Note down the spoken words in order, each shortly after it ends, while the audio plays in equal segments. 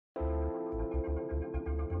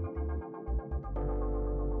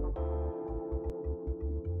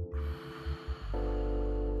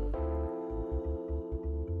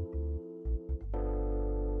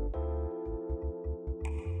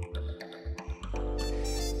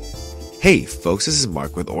Hey folks, this is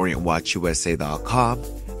Mark with OrientWatchUSA.com,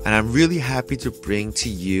 and I'm really happy to bring to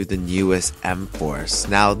you the newest M-Force.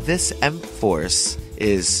 Now this M-Force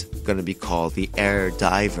is going to be called the Air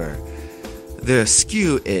Diver. The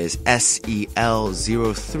SKU is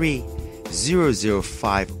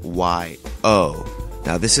SEL03005Y0.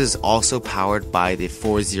 Now this is also powered by the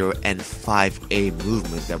 40 and 5A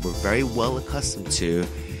movement that we're very well accustomed to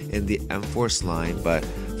in the M-Force line, but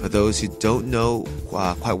for those who don't know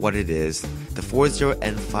quite what it is, the 40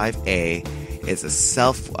 and 5A is a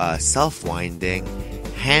self-winding,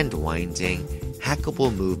 hand-winding,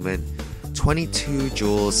 hackable movement, 22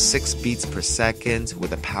 joules, 6 beats per second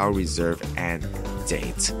with a power reserve and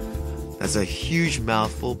date. That's a huge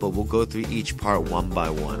mouthful, but we'll go through each part one by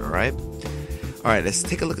one, alright? Alright, let's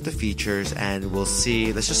take a look at the features and we'll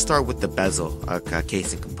see. Let's just start with the bezel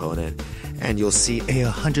casing component, and you'll see a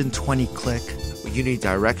 120 click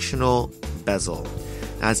unidirectional bezel.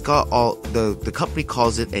 Now it's got all the company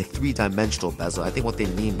calls it a 3-dimensional bezel. I think what they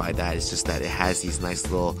mean by that is just that it has these nice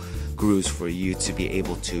little grooves for you to be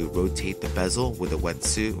able to rotate the bezel with a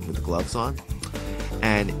wetsuit with the gloves on,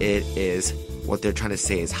 and it is what they're trying to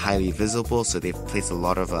say is highly visible, so they've placed a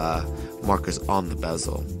lot of markers on the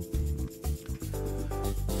bezel.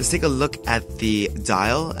 Let's take a look at the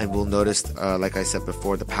dial, and we'll notice, like I said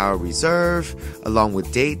before, the power reserve along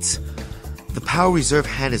with dates. The power reserve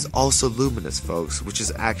hand is also luminous, folks, which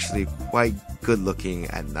is actually quite good looking,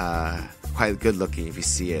 and quite good looking if you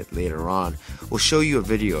see it later on. We'll show you a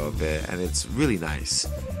video of it, and it's really nice.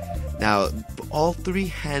 Now, all three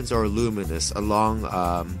hands are luminous along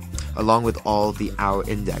with all the hour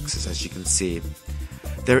indexes, as you can see.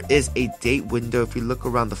 There is a date window if you look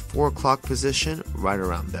around the 4 o'clock position, right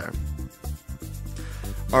around there.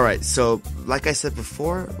 Alright, so like I said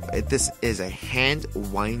before, this is a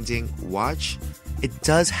hand-winding watch. It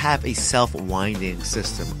does have a self-winding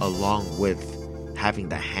system along with having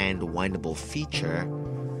the hand-windable feature.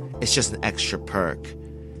 It's just an extra perk.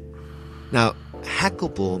 Now,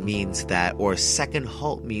 hackable means that, or second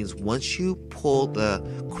halt means once you pull the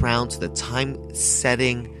crown to the time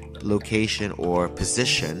setting location or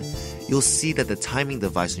position, you'll see that the timing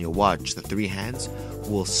device on your watch, the 3 hands,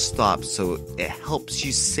 will stop, so it helps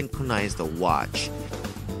you synchronize the watch.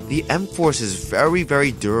 The M-Force is very,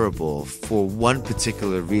 very durable for one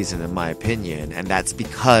particular reason, in my opinion, and that's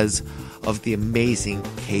because of the amazing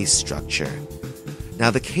case structure.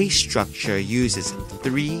 Now, the case structure uses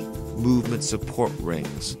 3 movement support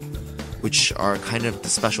rings, which are kind of the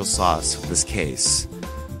special sauce for this case.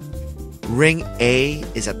 Ring A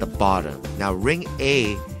is at the bottom. Now, ring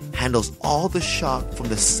A handles all the shock from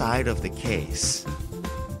the side of the case.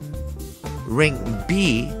 Ring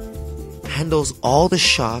B handles all the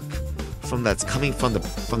shock that's coming from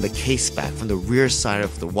the case back, from the rear side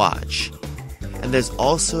of the watch. And there's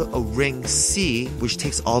also a ring C, which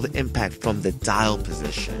takes all the impact from the dial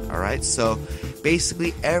position. Alright, so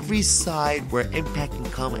basically every side where impact can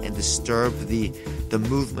come and disturb the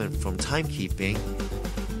movement from timekeeping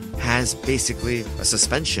has basically a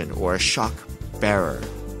suspension or a shock bearer.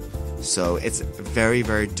 So it's very,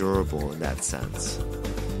 very durable in that sense.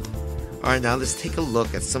 Alright, now let's take a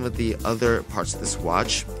look at some of the other parts of this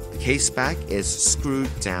watch. The case back is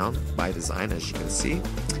screwed down by design, as you can see.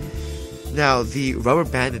 Now, the rubber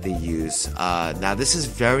band that they use, now this is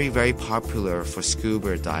very, very popular for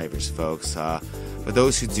scuba divers, folks. For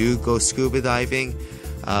those who do go scuba diving,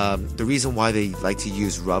 the reason why they like to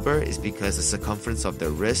use rubber is because the circumference of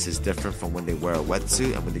their wrist is different from when they wear a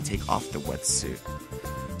wetsuit and when they take off the wetsuit.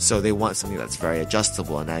 So they want something that's very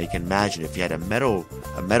adjustable. And now you can imagine if you had a metal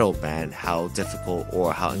band, how difficult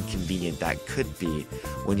or how inconvenient that could be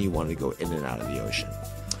when you want to go in and out of the ocean.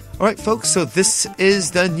 Alright folks, so this is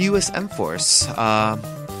the newest M-Force,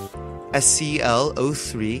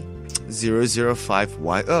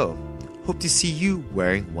 SEL03005Y0. Hope to see you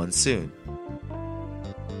wearing one soon.